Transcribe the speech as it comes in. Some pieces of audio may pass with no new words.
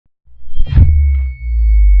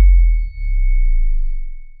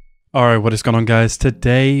Alright, what is going on, guys?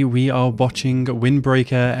 Today we are watching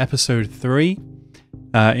Windbreaker episode 3.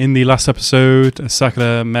 In the last episode,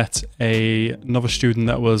 Sakura met another student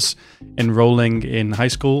that was enrolling in high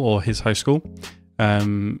school, or his high school.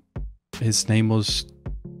 His name was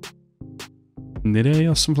Nire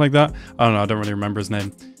or something like that. I don't know, I don't really remember his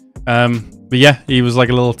name. But yeah, he was like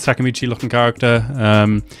a little Takemichi looking character.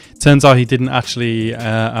 Turns out he didn't actually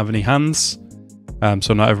have any hands.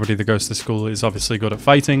 So not everybody that goes to school is obviously good at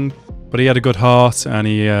fighting, but he had a good heart and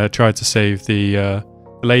he tried to save the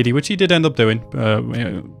lady, which he did end up doing,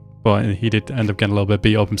 but he did end up getting a little bit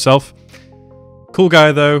beat up himself. Cool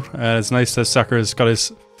guy though. It's nice that Sakura's got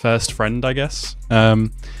his first friend, I guess.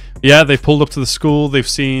 Yeah, they've pulled up to the school. They've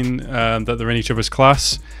seen that they're in each other's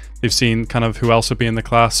class. They've seen kind of who else would be in the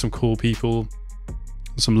class, some cool people,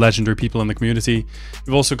 some legendary people in the community.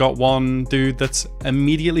 We've also got one dude that's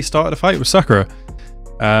immediately started a fight with Sakura.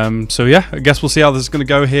 So yeah, I guess we'll see how this is going to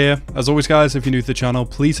go here. As always, guys, if you're new to the channel,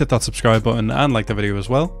 please hit that subscribe button and like the video as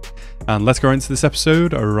well. And let's go into this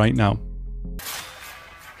episode right now.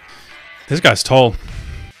 This guy's tall.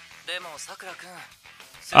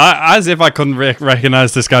 As if I couldn't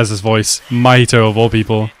recognize this guy's voice. Mahito of all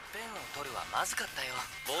people.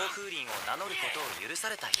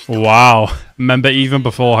 Wow. Remember even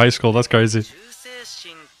before high school, that's crazy.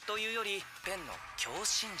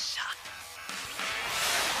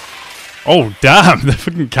 Oh damn, the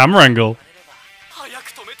fucking camera angle.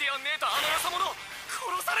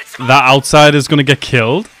 That outside is gonna get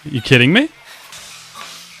killed? Are you kidding me?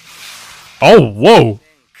 Oh, whoa.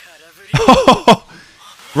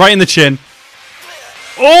 Right in the chin.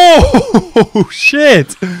 Oh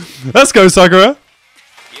shit. Let's go, Sakura.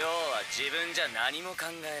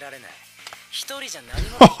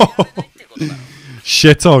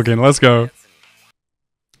 Shit talking, let's go.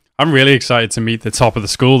 I'm really excited to meet the top of the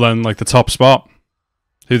school then, like the top spot.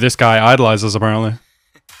 Who this guy idolizes apparently.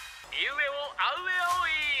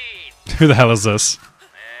 Who the hell is this?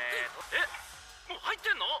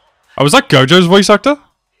 Oh, was that Gojo's voice actor?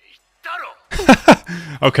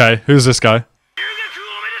 Okay, who's this guy?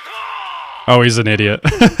 Oh, he's an idiot.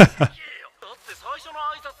 That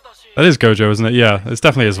is Gojo, isn't it? Yeah, it's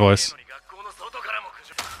definitely his voice.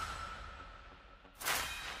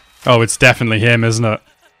 Oh, it's definitely him, isn't it?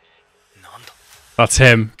 That's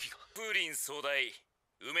him.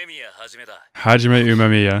 Hajime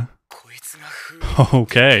Umemiya.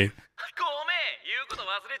 Okay.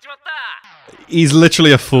 He's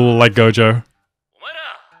literally a fool like Gojo.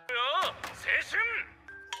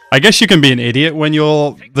 I guess you can be an idiot when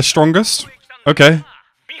you're the strongest. Okay.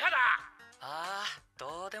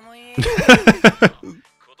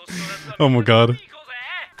 Oh my god.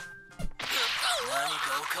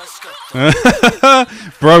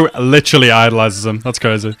 Bro literally idolizes him. That's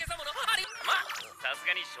crazy.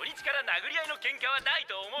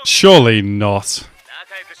 Surely not.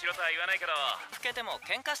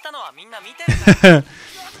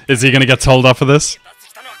 Is he gonna get told off for this?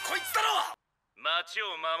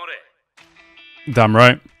 Damn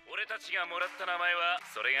right.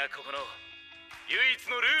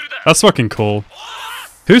 That's fucking cool.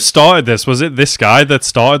 Who started this? Was it this guy that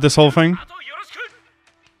started this whole thing?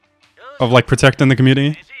 Of like protecting the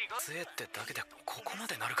community?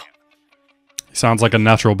 He sounds like a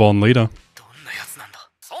natural born leader.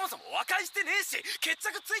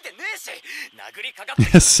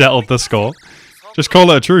 Settled the score. Just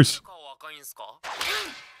call it a truce.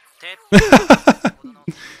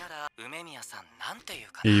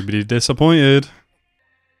 He'd be disappointed.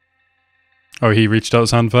 Oh, he reached out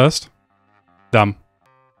his hand first? Damn.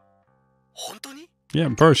 Yeah,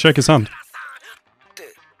 bro, shake his hand.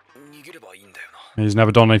 He's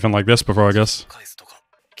never done anything like this before, I guess.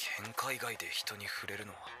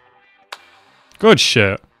 Good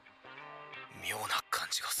shit.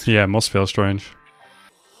 Yeah, must feel strange.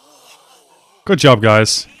 Good job,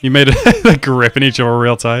 guys. You made it. They're gripping each other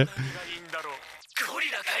real tight.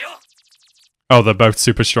 Oh, they're both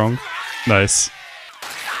super strong. Nice.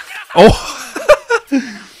 Oh!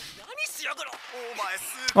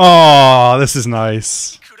 Oh, this is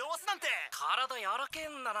nice.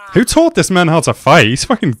 Who taught this man how to fight? He's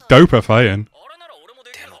fucking dope at fighting.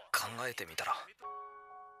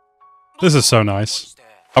 This is so nice.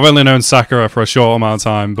 I've only known Sakura for a short amount of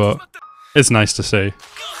time, but it's nice to see.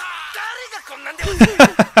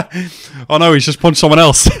 Oh no, he's just punched someone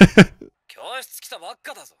else.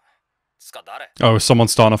 Oh,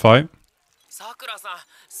 someone's starting a fight?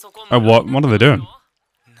 Oh, what? What are they doing?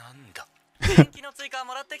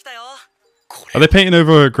 Are they painting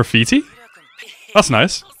over graffiti? That's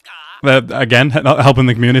nice. They're, again, helping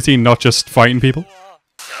the community, not just fighting people.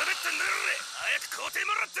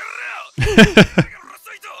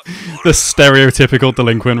 The stereotypical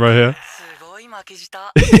delinquent right here.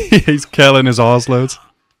 He's killing his arse loads.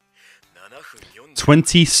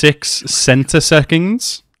 26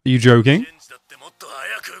 centiseconds? Are you joking?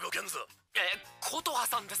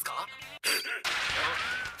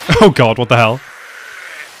 Oh god, what the hell?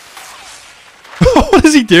 What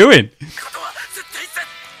is he doing?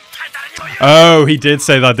 Oh, he did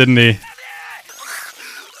say that, didn't he?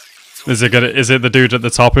 Is it the dude at the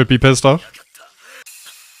top who'd be pissed off?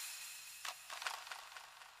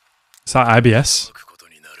 Is that IBS?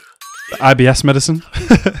 IBS medicine?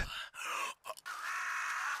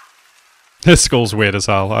 This skull's weird as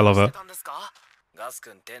hell. I love it.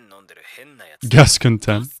 Gascon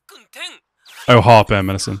 10. Oh, heartburn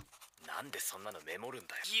medicine.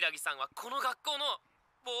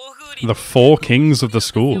 The 4 kings of the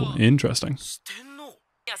school. Interesting.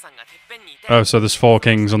 Oh, so there's 4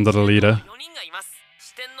 kings under the leader.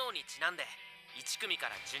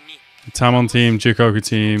 Tamon team, Jukoku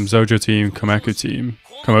team, Zojo team, Komoko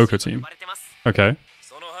team. Okay.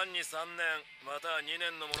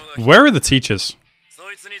 Where are the teachers?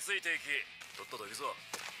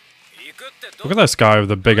 Look at this guy with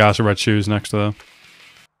the big ass red shoes next to them.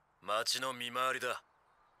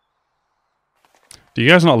 Do you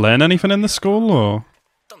guys not learn anything in this school, or?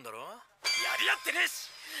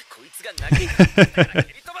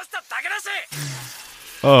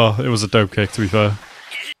 Oh, it was a dope kick, to be fair.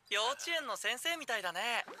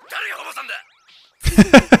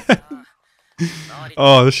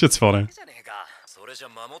 Oh, this shit's funny.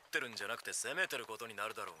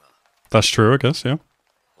 That's true, I guess, yeah.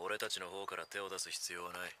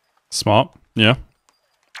 Smart, yeah.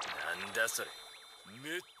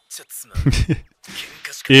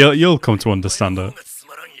 You'll come to understand it.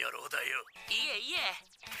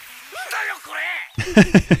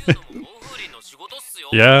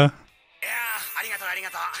 Yeah.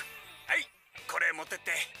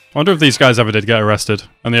 I wonder if these guys ever did get arrested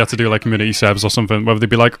and they had to do like community service or something, whether they'd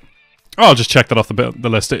be like, oh, I'll just check that off the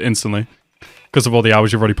list instantly because of all the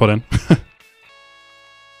hours you've already put in.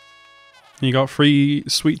 You got free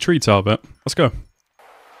sweet treats out of it. Let's go.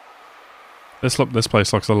 This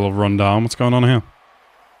place looks a little run down. What's going on here?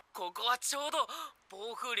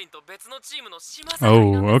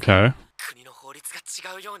 Oh, okay.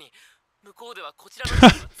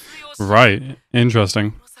 Right.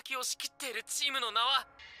 Interesting.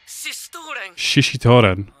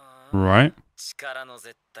 Shishitoren. Right.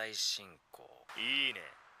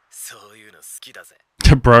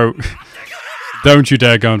 Bro, don't you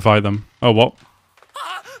dare go and fight them. Oh, what?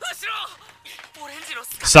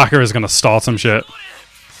 Sakura's gonna start some shit.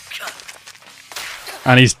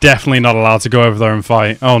 And he's definitely not allowed to go over there and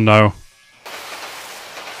fight. Oh no.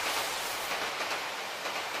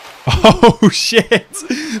 Oh shit!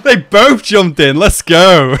 They both jumped in. Let's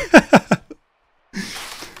go.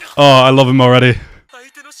 Oh, I love him already.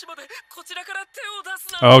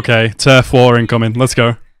 Okay, turf war incoming. Let's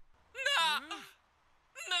go.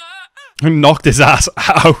 Knocked his ass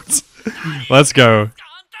out. Let's go.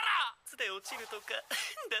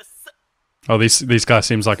 Oh, these guys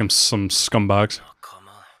seems like some scumbags.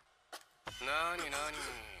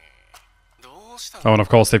 Oh, and of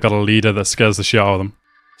course they've got a leader that scares the shit out of them.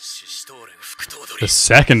 The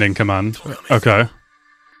second in command. Okay.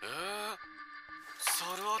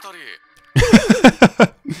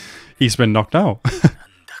 He's been knocked out.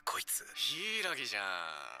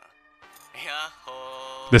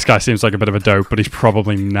 This guy seems like a bit of a dope, but he's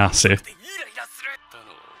probably nasty.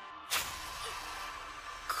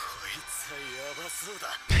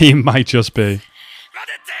 He might just be.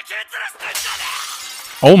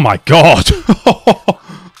 Oh my god!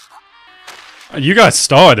 You guys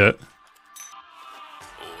started it.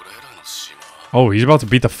 Oh, he's about to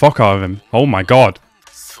beat the fuck out of him. Oh my god.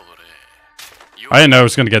 I didn't know it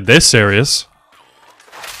was gonna get this serious.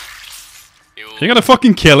 You're gonna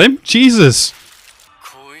fucking kill him? Jesus!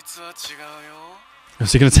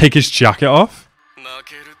 Is he gonna take his jacket off?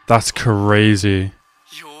 That's crazy.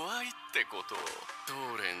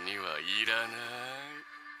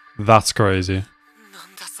 That's crazy.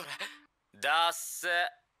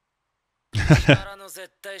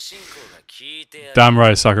 Damn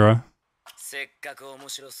right, Sakura.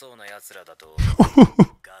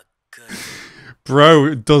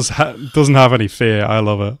 Bro doesn't have any fear. I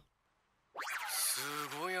love it.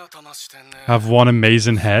 Have one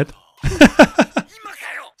amazing head.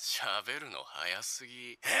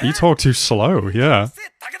 You talk too slow, yeah.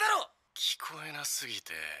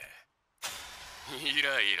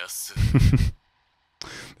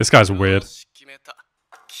 This guy's weird.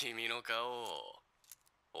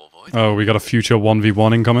 Oh, we got a future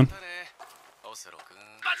 1v1 incoming.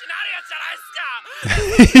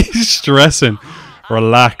 He's stressing.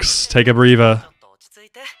 Relax. Take a breather.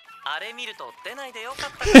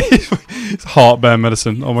 It's heartburn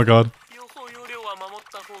medicine. Oh my god.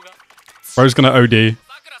 Bro's gonna OD.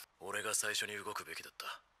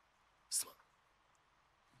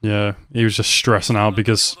 Yeah, he was just stressing out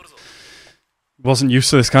because he wasn't used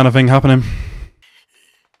to this kind of thing happening.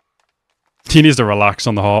 He needs to relax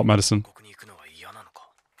on the heart medicine.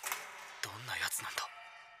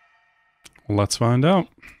 Well, let's find out.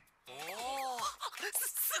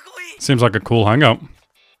 Seems like a cool hangout.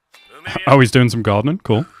 Oh, he's doing some gardening.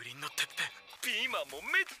 Cool.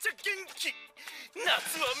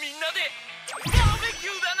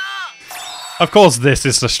 Of course, this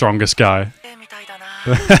is the strongest guy.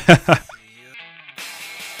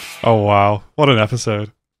 Oh, wow. What an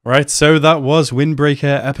episode. Right, so that was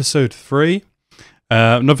Windbreaker episode 3.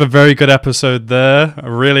 Another very good episode there.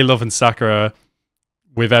 I'm really loving Sakura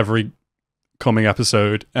with every coming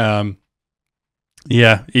episode.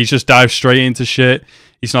 Yeah, he just dives straight into shit.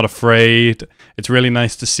 He's not afraid. It's really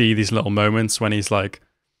nice to see these little moments when he's like,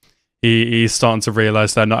 he's starting to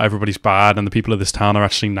realize that not everybody's bad and the people of this town are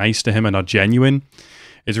actually nice to him and are genuine.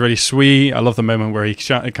 It's really sweet. I love the moment where he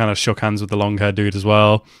kind of shook hands with the long-haired dude as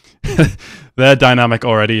well. Their dynamic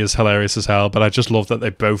already is hilarious as hell, but I just love that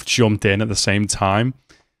they both jumped in at the same time.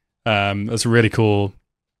 It's really cool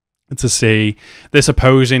to see this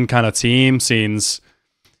opposing kind of team. Seems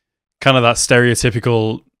kind of that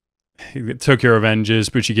stereotypical Tokyo Revengers,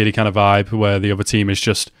 Buchigiri kind of vibe, where the other team is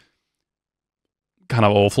just kind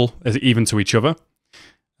of awful, even to each other.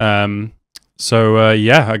 So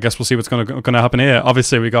yeah, I guess we'll see what's going to happen here.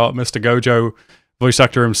 Obviously, we got Mr. Gojo, voice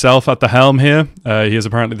actor himself, at the helm here. He is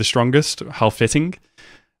apparently the strongest. How fitting.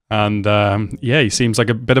 And yeah, he seems like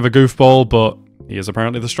a bit of a goofball, but he is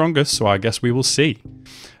apparently the strongest, so I guess we will see.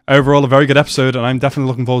 Overall, a very good episode, and I'm definitely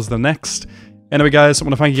looking forward to the next. Anyway, guys, I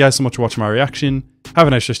want to thank you guys so much for watching my reaction. Have a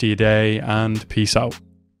nice rest of your day, and peace out.